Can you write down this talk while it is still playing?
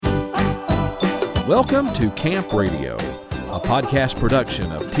Welcome to Camp Radio, a podcast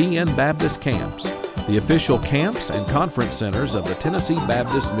production of TN Baptist Camps, the official camps and conference centers of the Tennessee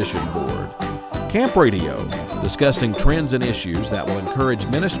Baptist Mission Board. Camp Radio, discussing trends and issues that will encourage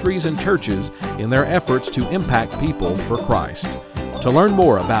ministries and churches in their efforts to impact people for Christ. To learn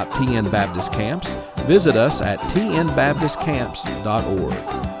more about TN Baptist Camps, visit us at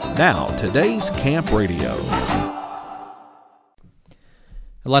tnbaptistcamps.org. Now, today's Camp Radio.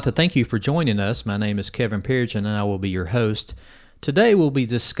 I'd like to thank you for joining us. My name is Kevin Pearson, and I will be your host. Today we'll be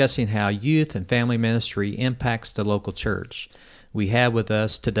discussing how youth and family ministry impacts the local church. We have with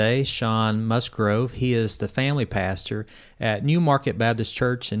us today Sean Musgrove. He is the family pastor at New Market Baptist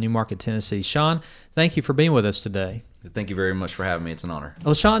Church in New Market, Tennessee. Sean, thank you for being with us today. Thank you very much for having me. It's an honor.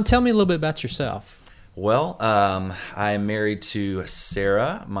 Well, Sean, tell me a little bit about yourself. Well, I am married to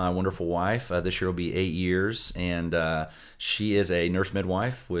Sarah, my wonderful wife. This year will be 8 years, and she is a nurse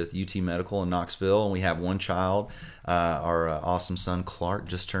midwife with UT Medical in Knoxville, and we have one child. Our awesome son, Clark,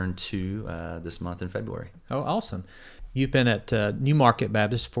 just turned 2 this month in February. Oh, awesome. You've been at New Market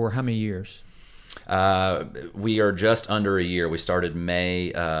Baptist for how many years? We are just under a year. We started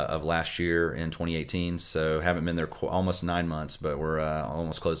May of last year in 2018, so haven't been there almost 9 months, but we're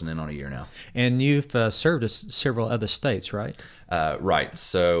almost closing in on a year now. And you've served several other states, right? Right.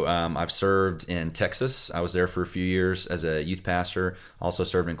 So I've served in Texas. I was there for a few years as a youth pastor. Also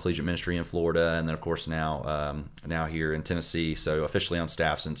served in collegiate ministry in Florida, and then of course now here in Tennessee. So officially on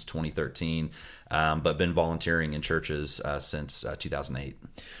staff since 2013. But been volunteering in churches since 2008.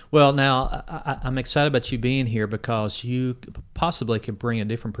 Well, now, I'm excited about you being here because you possibly could bring a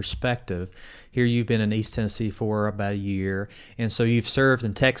different perspective. Here you've been in East Tennessee for about a year, and so you've served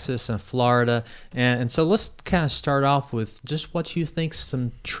in Texas and Florida. And so let's kind of start off with just what you think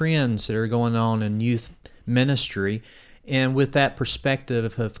some trends that are going on in youth ministry. And with that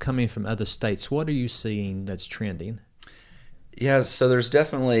perspective of coming from other states, what are you seeing that's trending? Yeah, so there's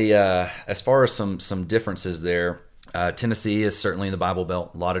definitely, as far as some differences there, Tennessee is certainly in the Bible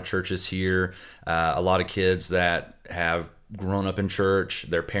Belt. A lot of churches here, a lot of kids that have grown up in church,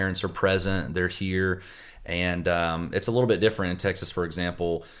 their parents are present, they're here, and it's a little bit different in Texas. For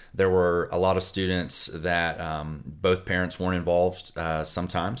example, there were a lot of students that both parents weren't involved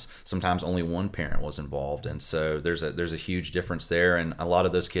sometimes only one parent was involved, and so there's a huge difference there, and a lot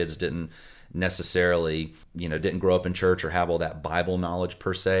of those kids didn't necessarily, didn't grow up in church or have all that Bible knowledge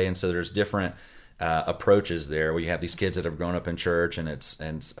per se. And so there's different approaches there where you have these kids that have grown up in church and it's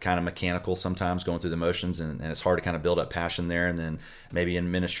kind of mechanical sometimes, going through the motions, and it's hard to kind of build up passion there. And then maybe in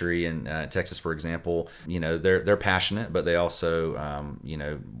ministry in Texas, for example, they're passionate, but they also,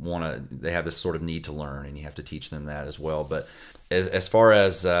 they have this sort of need to learn, and you have to teach them that as well. But as far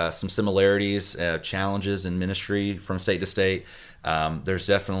as some similarities, challenges in ministry from state to state, there's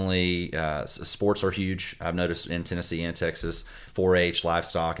definitely sports are huge. I've noticed in Tennessee and Texas, 4-H,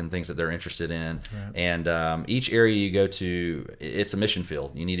 livestock, and things that they're interested in. Right. And each area you go to, it's a mission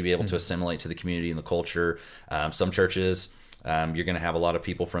field. You need to be able to assimilate to the community and the culture. Some churches, you're going to have a lot of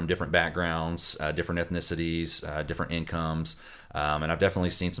people from different backgrounds, different ethnicities, different incomes. And I've definitely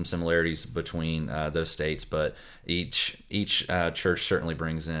seen some similarities between those states, but each church certainly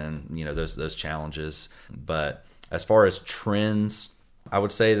brings in those challenges. But as far as trends, I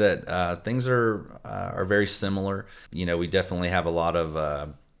would say that things are very similar. We definitely have a lot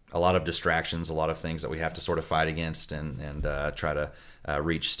of distractions, a lot of things that we have to sort of fight against and try to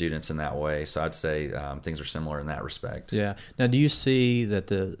reach students in that way. So I'd say things are similar in that respect. Yeah. Now, do you see that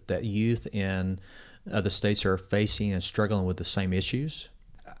that youth in the states are facing and struggling with the same issues?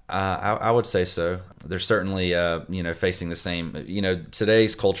 I would say so. They're certainly facing the same.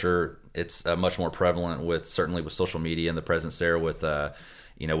 Today's culture, it's much more prevalent certainly with social media and the presence there with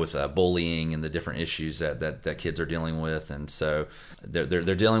bullying and the different issues that kids are dealing with, and so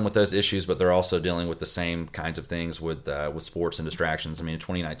they're dealing with those issues, but they're also dealing with the same kinds of things with sports and distractions. I mean, in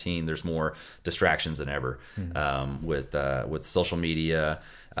 2019, there's more distractions than ever with social media.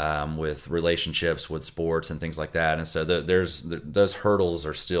 With relationships, with sports, and things like that, and so those hurdles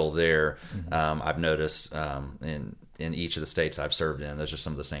are still there. I've noticed in each of the states I've served in, those are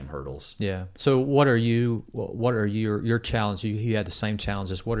some of the same hurdles. Yeah. So, what are your challenge? You had the same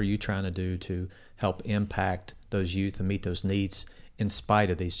challenges. What are you trying to do to help impact those youth and meet those needs in spite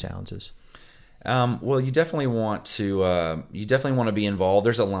of these challenges? Well, you definitely want to be involved.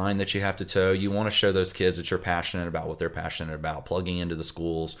 There's a line that you have to toe. You want to show those kids that you're passionate about what they're passionate about, plugging into the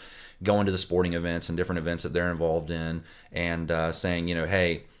schools, going to the sporting events and different events that they're involved in, and saying,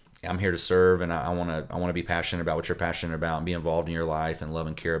 hey, I'm here to serve, and I want to be passionate about what you're passionate about and be involved in your life and love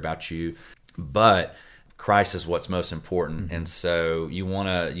and care about you. But Christ is what's most important. And so you want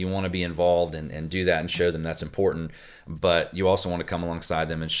to be involved and do that and show them that's important, but you also want to come alongside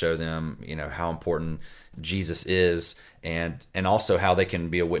them and show them, how important Jesus is, and also how they can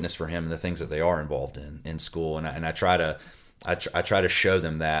be a witness for him and the things that they are involved in school. And I try to show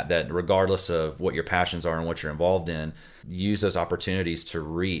them that regardless of what your passions are and what you're involved in, use those opportunities to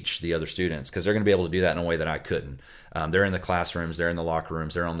reach the other students, because they're going to be able to do that in a way that I couldn't. They're in the classrooms, they're in the locker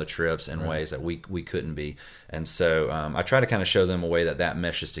rooms, they're on the trips in ways that we couldn't be. And so I try to kind of show them a way that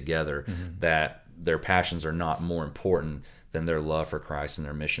meshes together, that their passions are not more important than their love for Christ and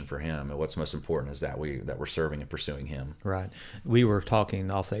their mission for him. And what's most important is that we're serving and pursuing him. Right. We were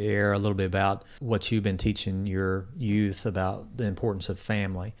talking off the air a little bit about what you've been teaching your youth about the importance of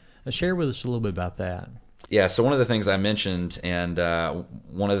family. Share with us a little bit about that. Yeah, so one of the things I mentioned, and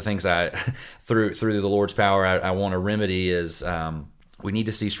one of the things I, through the Lord's power, I want to remedy is we need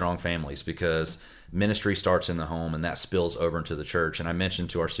to see strong families, because ministry starts in the home and that spills over into the church. And I mentioned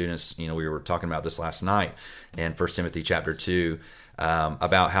to our students, we were talking about this last night in 1 Timothy chapter 2,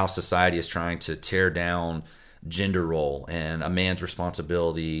 about how society is trying to tear down gender role and a man's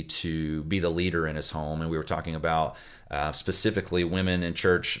responsibility to be the leader in his home. And we were talking about specifically women in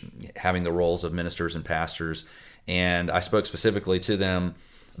church having the roles of ministers and pastors. And I spoke specifically to them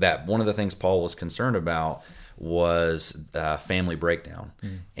that one of the things Paul was concerned about was family breakdown.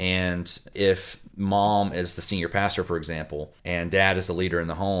 And if mom is the senior pastor, for example, and dad is the leader in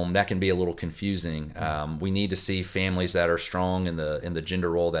the home, that can be a little confusing. We need to see families that are strong in the gender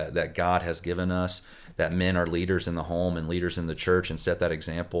role that God has given us, that men are leaders in the home and leaders in the church, and set that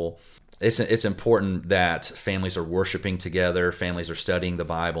example. It's important that families are worshiping together, families are studying the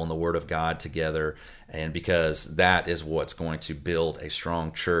Bible and the Word of God together, and because that is what's going to build a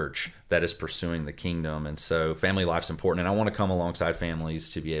strong church that is pursuing the kingdom. And so family life's important, and I want to come alongside families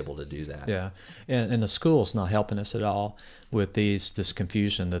to be able to do that. Yeah, and the school's not helping us at all with this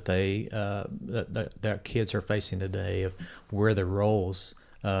confusion that that kids are facing today of where the roles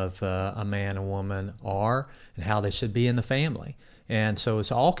of a man and woman are and how they should be in the family. And so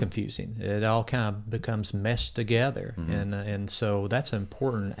it's all confusing. It all kind of becomes meshed together. And so that's an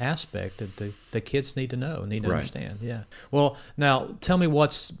important aspect that the kids need to know, need to understand. Yeah. Well, now tell me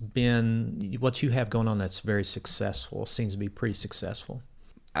what you have going on that's very successful, seems to be pretty successful.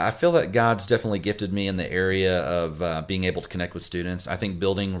 I feel that God's definitely gifted me in the area of being able to connect with students. I think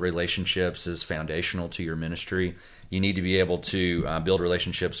building relationships is foundational to your ministry. You need to be able to build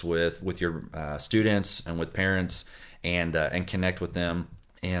relationships with your students and with parents, and connect with them.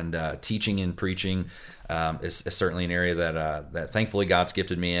 And teaching and preaching is certainly an area that thankfully God's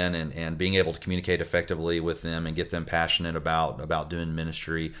gifted me in, and being able to communicate effectively with them and get them passionate about doing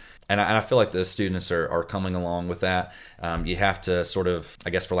ministry. And I feel like the students are coming along with that. You have to sort of,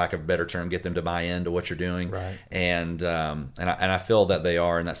 I guess for lack of a better term, get them to buy into what you're doing. Right. And I feel that they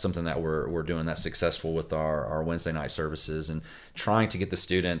are, and that's something that we're doing that's successful with our Wednesday night services, and trying to get the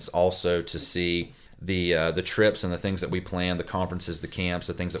students also to see the trips and the things that we plan, the conferences, the camps,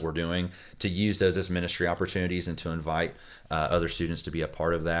 the things that we're doing, to use those as ministry opportunities and to invite other students to be a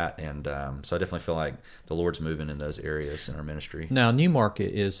part of that. And so I definitely feel like the Lord's moving in those areas in our ministry. Now,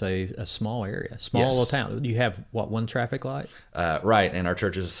 Newmarket is a small area, little town. You have, one traffic light? Right, and our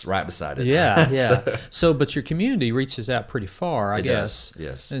church is right beside it. Yeah. So, but your community reaches out pretty far, I guess.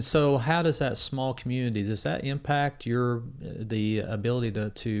 Yes. And so how does that small community, does that impact the ability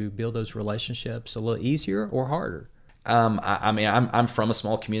to build those relationships a little easier or harder? I mean, I'm from a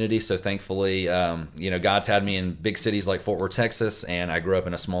small community, so thankfully, God's had me in big cities like Fort Worth, Texas, and I grew up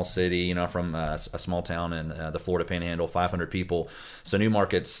in a small city, from a small town in the Florida Panhandle, 500 people. So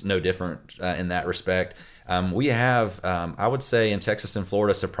Newmarket's no different in that respect. We have, I would say, in Texas and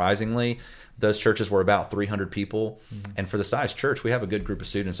Florida, surprisingly, those churches were about 300 people. And for the size church, we have a good group of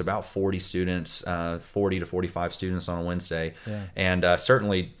students, about 40 students, 40 to 45 students on a Wednesday. Yeah. And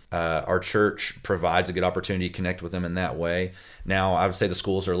certainly our church provides a good opportunity to connect with them in that way. Now, I would say the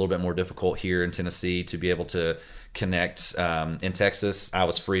schools are a little bit more difficult here in Tennessee to be able to connect. In Texas, I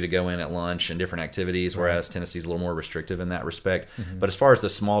was free to go in at lunch and different activities, whereas Tennessee's a little more restrictive in that respect. But as far as the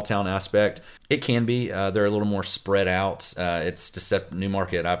small town aspect, it can be. They're a little more spread out. It's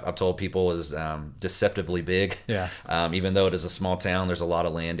Newmarket, I've told people, is deceptively big. Yeah. Even though it is a small town, there's a lot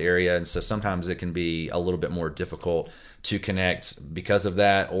of land area, and so sometimes it can be a little bit more difficult to connect because of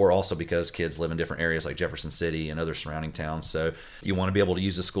that, or also because kids live in different areas like Jefferson City and other surrounding towns. So you want to be able to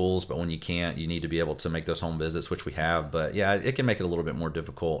use the schools, but when you can't, you need to be able to make those home visits, which we have. But yeah, it can make it a little bit more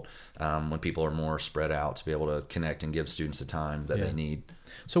difficult when people are more spread out to be able to connect and give students the time that they need.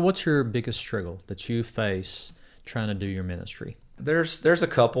 So what's your biggest struggle that you face trying to do your ministry? There's a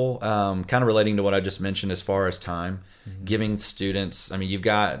couple, kind of relating to what I just mentioned as far as time, giving students. I mean, you've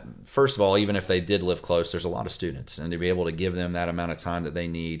got, first of all, even if they did live close, there's a lot of students, and to be able to give them that amount of time that they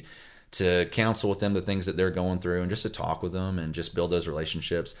need to counsel with them the things that they're going through, and just to talk with them and just build those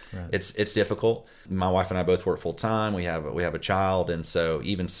relationships. Right. It's difficult. My wife and I both work full time. We have a child, and so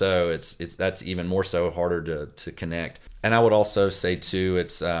it's that's even more so harder to connect. And I would also say too,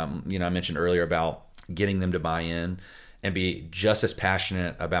 it's I mentioned earlier about getting them to buy in and be just as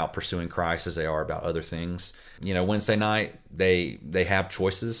passionate about pursuing Christ as they are about other things. Wednesday night, they have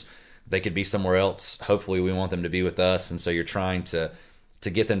choices. They could be somewhere else. Hopefully we want them to be with us. And so you're trying to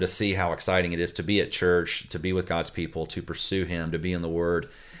get them to see how exciting it is to be at church, to be with God's people, to pursue Him, to be in the Word.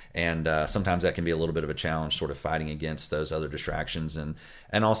 And sometimes that can be a little bit of a challenge, sort of fighting against those other distractions. And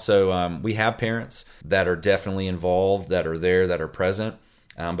also we have parents that are definitely involved, that are there, that are present,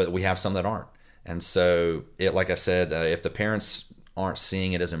 but we have some that aren't. And so, like I said, if the parents aren't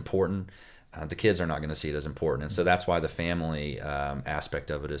seeing it as important, the kids are not going to see it as important. And so that's why the family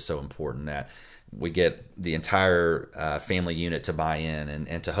aspect of it is so important, that we get the entire family unit to buy in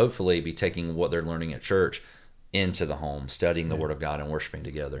and to hopefully be taking what they're learning at church into the home, studying the Word of God and worshiping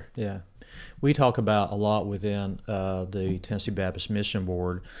together. Yeah. We talk about a lot within the Tennessee Baptist Mission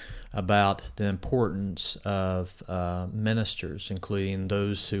Board about the importance of ministers, including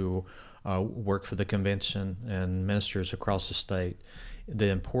those who work for the convention and ministers across the state, the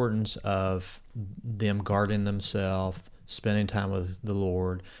importance of them guarding themselves, spending time with the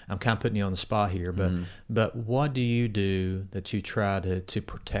Lord. I'm kind of putting you on the spot here, but what do you do that you try to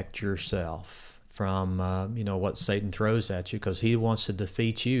protect yourself from what Satan throws at you, because he wants to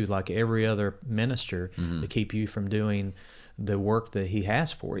defeat you like every other minister to keep you from doing the work that he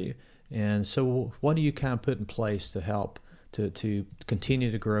has for you. And so what do you kind of put in place to help to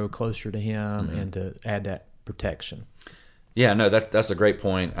continue to grow closer to Him and to add that protection? Yeah, no, that's a great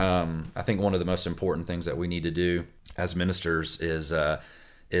point. I think one of the most important things that we need to do as ministers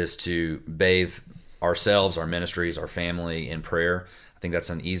is to bathe ourselves, our ministries, our family in prayer. I think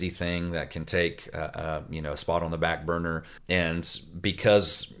that's an easy thing that can take a spot on the back burner. And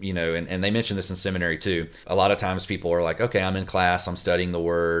because and they mentioned this in seminary too, a lot of times people are like, okay, I'm in class, I'm studying the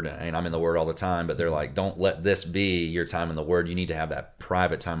Word, and I'm in the Word all the time, but they're like, don't let this be your time in the Word. You need to have that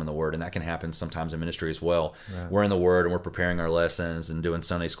private time in the Word, and that can happen sometimes in ministry as well. Right. We're in the Word and we're preparing our lessons and doing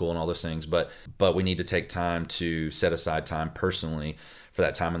Sunday school and all those things, but we need to take time to set aside time personally for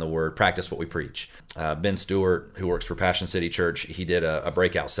that time in the Word, practice what we preach. Ben Stewart, who works for Passion City Church, he did a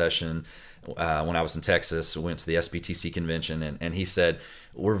breakout session when I was in Texas. We went to the SBTC convention, and he said,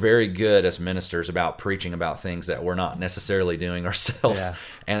 we're very good as ministers about preaching about things that we're not necessarily doing ourselves.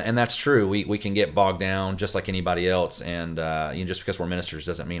 Yeah. And that's true. We can get bogged down just like anybody else, and just because we're ministers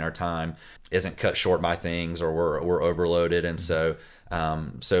doesn't mean our time isn't cut short by things or we're overloaded. And so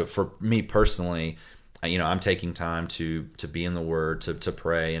for me personally, I'm taking time to be in the Word, to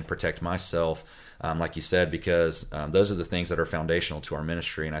pray and protect myself, like you said, because those are the things that are foundational to our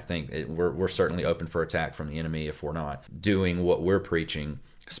ministry. And I think we're certainly open for attack from the enemy if we're not doing what we're preaching,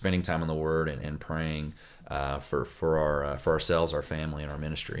 spending time in the Word and praying for ourselves, our family, and our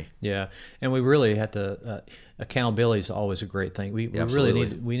ministry. Yeah, and we really have to. Accountability is always a great thing. We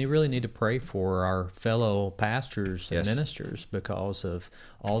really need to pray for our fellow pastors and ministers because of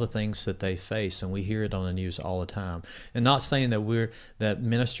all the things that they face, and we hear it on the news all the time. And not saying that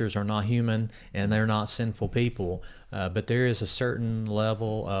ministers are not human and they're not sinful people, but there is a certain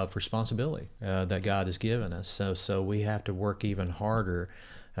level of responsibility that God has given us. So we have to work even harder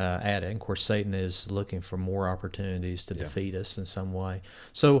at it. And of course, Satan is looking for more opportunities to defeat us in some way.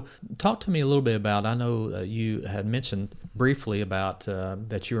 So talk to me a little bit about, I know you had mentioned briefly about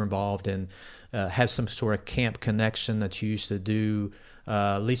that you're involved in, have some sort of camp connection that you used to do,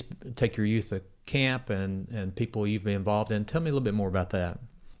 at least take your youth to camp and people you've been involved in. Tell me a little bit more about that.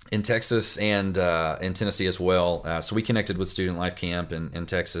 In Texas and in Tennessee as well. So we connected with Student Life Camp in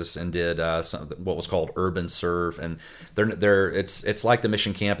Texas and did what was called Urban Serve. And it's like the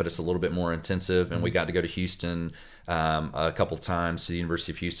mission camp, but it's a little bit more intensive. And we got to go to Houston a couple times, to the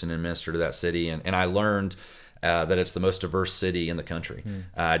University of Houston, and minister to that city. And I learned that it's the most diverse city in the country.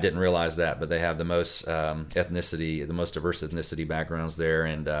 I didn't realize that, but they have the most ethnicity, the most diverse ethnicity backgrounds there.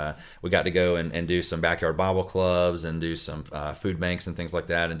 And we got to go and do some backyard Bible clubs and do some food banks and things like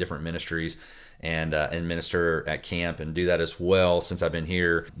that in different ministries, and minister at camp and do that as well. Since I've been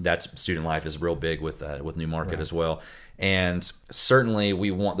here, that's Student Life is real big with New Market as well. And certainly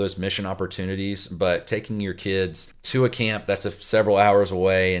we want those mission opportunities, but taking your kids to a camp that's several hours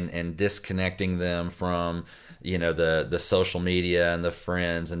away and disconnecting them from, the social media and the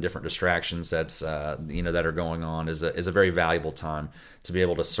friends and different distractions that are going on is a very valuable time to be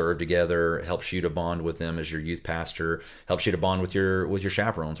able to serve together. Helps you to bond with them as your youth pastor, helps you to bond with your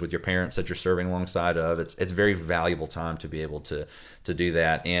chaperones, with your parents that you're serving alongside of. It's a very valuable time to be able to do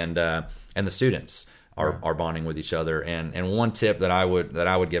that. And the students are bonding with each other. And one tip that I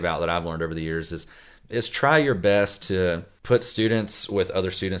would give out that I've learned over the years is try your best to put students with other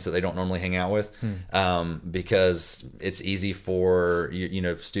students that they don't normally hang out with, because it's easy for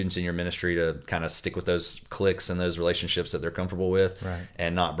students in your ministry to kind of stick with those cliques and those relationships that they're comfortable with,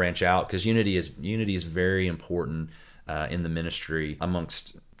 and not branch out, because unity is very important in the ministry.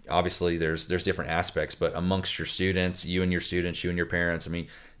 Amongst, obviously there's different aspects, but amongst your students, you and your parents,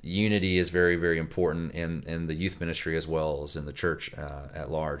 unity is very, very important in the youth ministry as well as in the church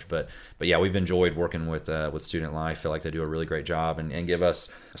at large. But yeah, we've enjoyed working with Student Life. I feel like they do a really great job and give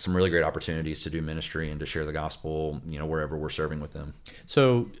us some really great opportunities to do ministry and to share the gospel, wherever we're serving with them.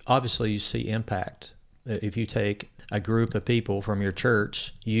 So obviously you see impact. If you take a group of people from your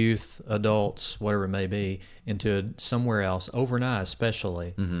church, youth, adults, whatever it may be, into somewhere else overnight,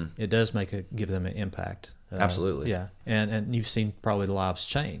 especially, it does give them an impact. Absolutely. Yeah. And you've seen probably lives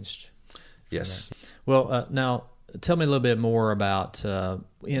changed. Yes. Well, now tell me a little bit more about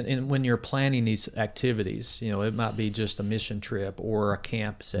when you're planning these activities. It might be just a mission trip or a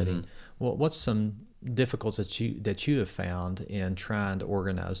camp setting. Well, what's some difficulties that you have found in trying to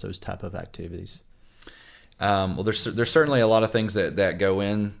organize those type of activities? Well, there's certainly a lot of things that go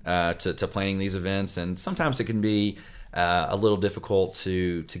in to planning these events, and sometimes it can be a little difficult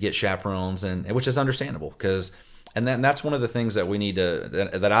to get chaperones, and which is understandable, and that's one of the things that we need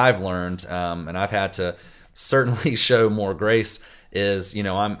that I've learned, and I've had to certainly show more grace is,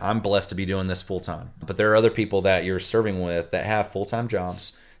 I'm blessed to be doing this full time, but there are other people that you're serving with that have full-time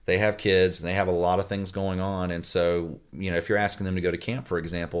jobs. They have kids and they have a lot of things going on. And so, if you're asking them to go to camp, for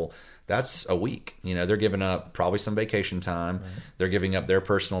example, that's a week. They're giving up probably some vacation time. Right. They're giving up their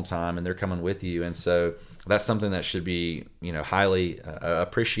personal time, and they're coming with you. And so that's something that should be, highly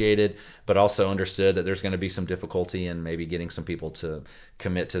appreciated, but also understood that there's going to be some difficulty in maybe getting some people to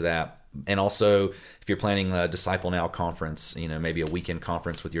commit to that. And also, if you're planning a Disciple Now conference, maybe a weekend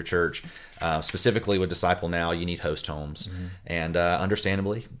conference with your church, specifically with Disciple Now, you need host homes. And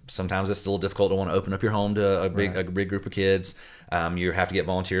understandably, sometimes it's still difficult to want to open up your home to a big group of kids. You have to get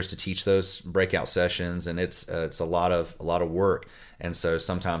volunteers to teach those breakout sessions, and it's a lot of work. And so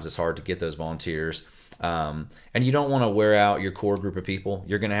sometimes it's hard to get those volunteers. And you don't want to wear out your core group of people.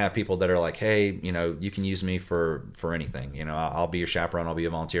 You're going to have people that are like, hey, you can use me for anything. I'll be your chaperone, I'll be a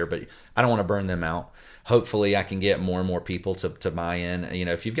volunteer, but I don't want to burn them out. Hopefully I can get more and more people to buy in.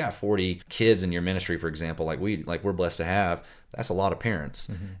 If you've got 40 kids in your ministry, for example, like we're blessed to have, that's a lot of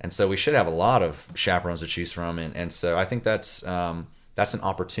parents. And so we should have a lot of chaperones to choose from. And so I think that's an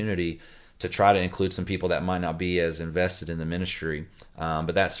opportunity to try to include some people that might not be as invested in the ministry.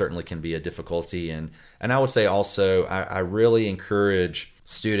 But that certainly can be a difficulty. And I would say also, I really encourage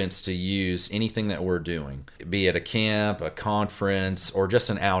students to use anything that we're doing, be it a camp, a conference, or just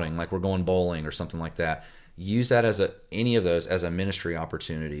an outing, like we're going bowling or something like that. Use that any of those as a ministry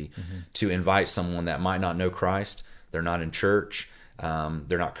opportunity to invite someone that might not know Christ. They're not in church.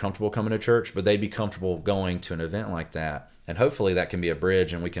 They're not comfortable coming to church, but they'd be comfortable going to an event like that. And hopefully that can be a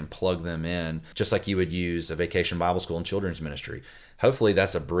bridge, and we can plug them in, just like you would use a Vacation Bible School and children's ministry. Hopefully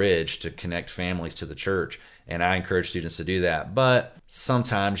that's a bridge to connect families to the church, and I encourage students to do that. But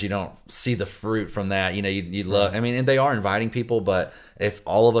sometimes you don't see the fruit from that. You'd love, and they are inviting people, but if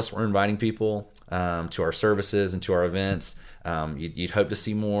all of us were inviting people to our services and to our events, you'd hope to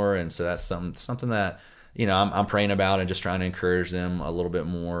see more. And so that's something that I'm praying about, and just trying to encourage them a little bit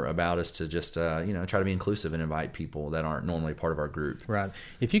more about us to just, try to be inclusive and invite people that aren't normally part of our group. Right.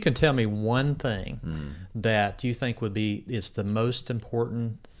 If you can tell me one thing that you think is the most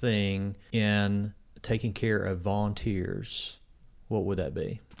important thing in taking care of volunteers, what would that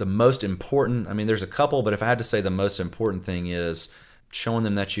be? The most important, there's a couple, but if I had to say the most important thing is showing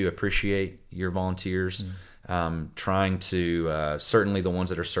them that you appreciate your volunteers, trying to, certainly the ones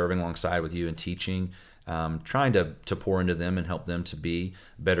that are serving alongside with you and teaching, trying to pour into them and help them to be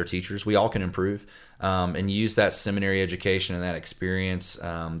better teachers. We all can improve, and use that seminary education and that experience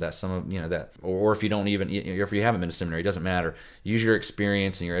that some of that, or if you don't even, if you haven't been to seminary, it doesn't matter. Use your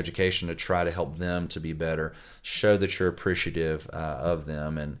experience and your education to try to help them to be better. Show that you're appreciative of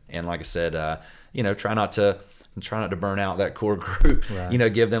them, and like I said, try not to and try not to burn out that core group. Right. You know,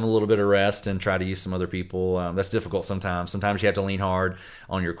 give them a little bit of rest and try to use some other people. That's difficult sometimes. Sometimes you have to lean hard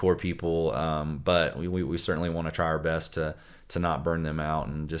on your core people, but we certainly want to try our best to not burn them out,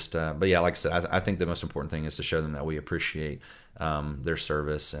 and just but yeah, like I said, I think the most important thing is to show them that we appreciate their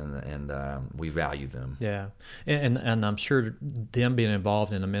service and we value them. Yeah, and I'm sure them being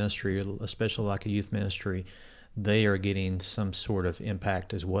involved in a ministry, especially like a youth ministry, they are getting some sort of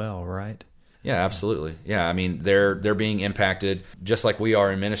impact as well, right? Yeah, absolutely. Yeah, I mean, they're being impacted just like we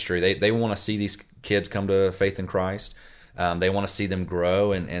are in ministry. They want to see these kids come to faith in Christ. They want to see them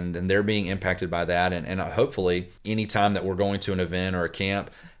grow, and they're being impacted by that. And hopefully, any time that we're going to an event or a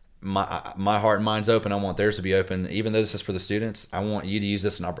camp, my heart and mind's open. I want theirs to be open. Even though this is for the students, I want you to use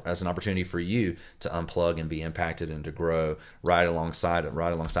this as an opportunity for you to unplug and be impacted and to grow right alongside of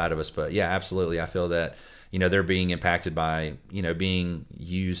us. But yeah, absolutely. I feel that, you know, they're being impacted by, you know, being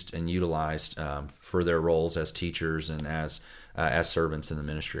used and utilized for their roles as teachers and as servants in the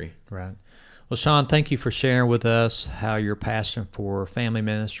ministry. Right. Well, Sean, thank you for sharing with us how your passion for family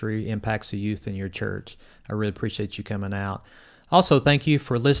ministry impacts the youth in your church. I really appreciate you coming out. Also, thank you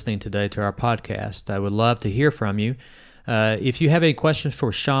for listening today to our podcast. I would love to hear from you. If you have any questions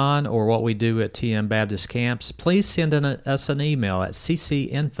for Sean or what we do at TN Baptist Camps, please send us an email at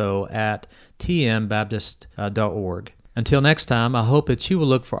ccinfo@tnbaptist.org. Until next time, I hope that you will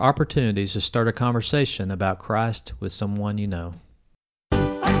look for opportunities to start a conversation about Christ with someone you know.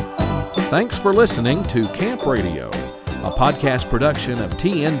 Thanks for listening to Camp Radio, a podcast production of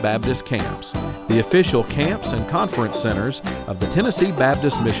TN Baptist Camps, the official camps and conference centers of the Tennessee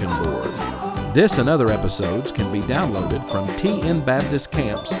Baptist Mission Board. This and other episodes can be downloaded from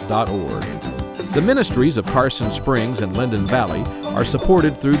tnbaptistcamps.org. The ministries of Carson Springs and Linden Valley are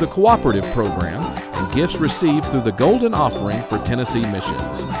supported through the Cooperative Program and gifts received through the Golden Offering for Tennessee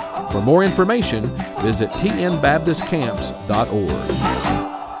Missions. For more information, visit tnbaptistcamps.org.